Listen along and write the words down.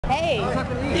Hey.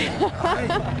 Hi.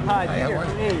 Hi, How are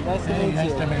you? Hey, nice to meet you.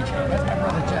 Nice to meet you. That's my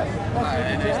brother Jeff.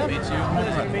 Hi, nice to meet you.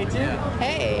 Nice to meet you.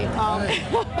 Hey.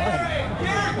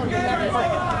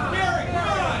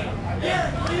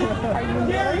 Are you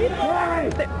married?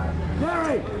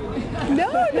 Married!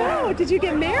 No. Did you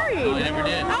get married? No, I never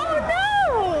did. Oh,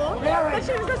 no. But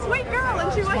she was a sweet girl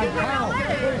and she wasn't from LA.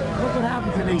 Look what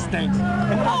happens to these things.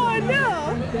 Oh,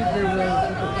 no.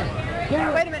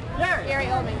 Wait a minute. Gary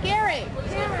Oldman. Gary,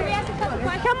 can we ask a couple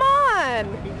questions? Come on.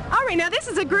 All right, now this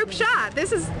is a group shot.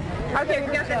 This is... Okay,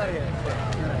 we got that.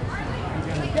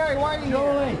 Gary, why are you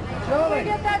here? Can we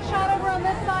get that shot over on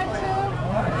this side too?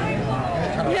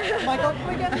 Michael? Can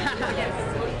we get yes.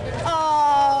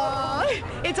 Oh,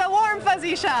 it's a warm,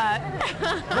 fuzzy shot.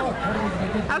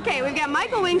 Okay, we've got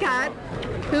Michael Wincott,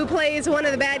 who plays one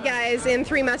of the bad guys in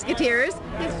Three Musketeers.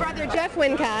 His brother, Jeff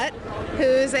Wincott,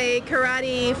 who's a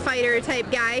karate fighter type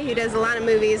guy who does a lot of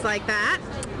movies like that.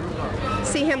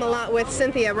 See him a lot with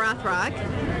Cynthia Rothrock.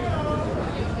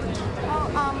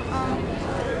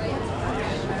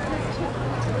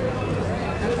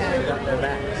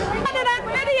 Put it on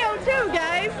video too,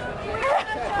 guys.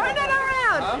 Turn it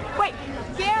around. Wait,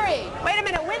 Gary. Wait a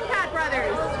minute, Wincott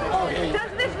brothers.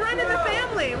 Does this run in the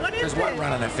family? What is Does this? what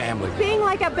run in a family? Being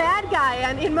like a bad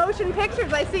guy in motion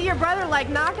pictures, I see your brother like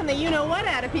knocking the you-know-what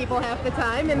out of people half the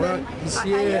time, and Well, then I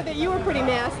yeah. heard that you were pretty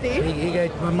nasty.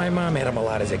 Well, my mom had him a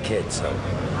lot as a kid, so.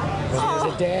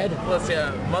 Was it dad? Well, see,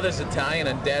 mother's Italian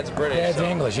and dad's British. Dad's so.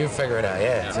 English, you figure it out,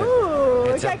 yeah. Ooh,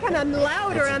 it it's a- got kind of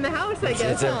loud around the house, I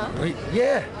guess, huh?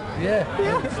 Yeah.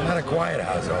 It's not a quiet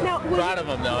house, though. Now, Proud of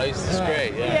him, though. He's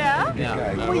great. yeah?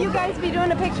 Yeah. Will you guys be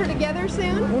doing a picture together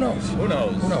soon? Who knows? Who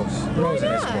knows? Who knows? Who Why knows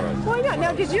in this not? world? Why not?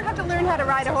 Now, did you have to learn how to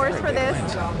ride a horse for this,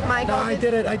 Michael? No, I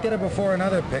did it before in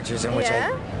other pictures in which Yeah?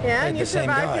 I Yeah, played and you the same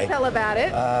survived guy. to tell about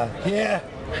it. Yeah,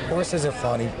 horses are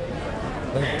funny.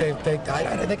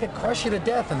 They could crush you to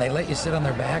death, and they let you sit on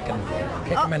their back and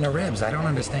kick them in the ribs. I don't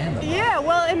understand them. Yeah,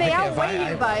 well, and they I think if outweigh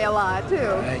you by a lot, too.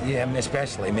 Yeah,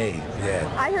 especially me. Yeah.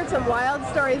 I heard some wild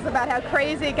stories about how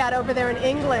crazy it got over there in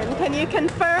England. Can you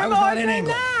confirm I was or not in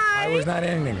England. deny? I was not in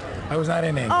England. I was not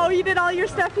in England. Oh, you did all your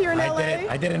stuff here in LA?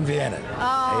 I did in Vienna.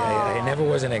 Oh. I never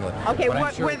was in England. Okay, but I'm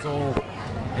what sure with-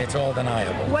 it's all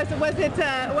deniable. Was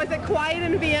it quiet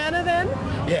in Vienna then?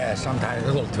 Yeah, sometimes a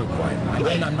little too quiet. I'm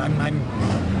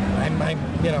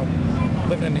you know,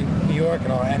 living in New York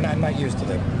and all, and I'm not used to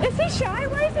them. Is he shy?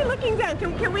 Why is he looking down?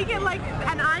 Can we get like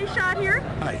an eye shot here?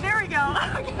 Hi. There we go.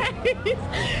 Okay.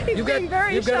 He's being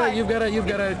very shy. You've got a,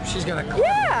 she's got a.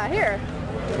 Yeah, here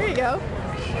you go.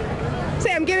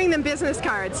 Say, I'm giving them business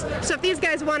cards. So if these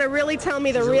guys want to really tell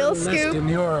me the real Less scoop.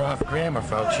 demure off grammar,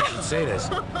 folks. You should say this.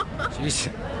 She's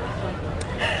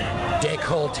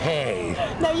décolleté.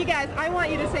 No, you guys, I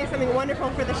want you to say something wonderful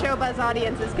for the Showbuzz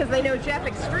audiences because they know Jeff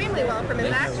extremely well from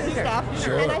his action stuff.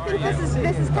 Sure. And I think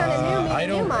this is kind of new,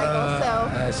 meeting you, Michael.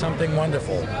 So. Something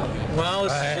wonderful. Well,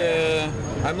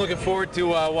 I'm looking forward to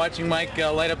watching Mike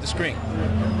light up the screen.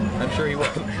 I'm sure he will.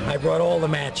 I brought all the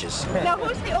matches. Now,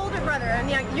 who's the older brother?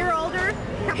 And you're older?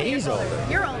 Couple He's years older.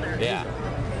 You're older. Yeah.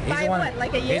 By what,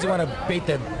 like a year? He's the one who beat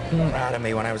the out of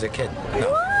me when I was a kid. No.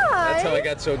 Why? That's how I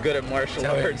got so good at martial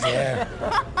arts. Yeah.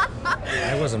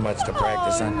 I wasn't much to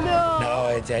practice on. no. No,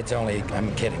 it's only,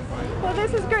 I'm kidding. Well,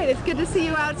 this is great. It's good to see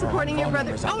you out supporting your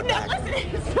brother. numbers on Oh, the no, back.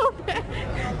 listen, it's so bad.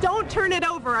 Don't turn it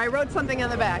over. I wrote something on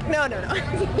the back. No.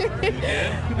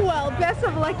 Well, best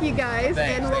of luck, you guys.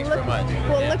 Thanks. And Thanks very much.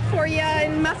 We'll Yeah. look for you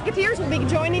in Musketeers. We'll be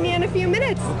joining you in a few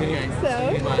minutes. Okay.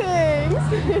 So, See you, bye.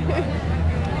 thanks.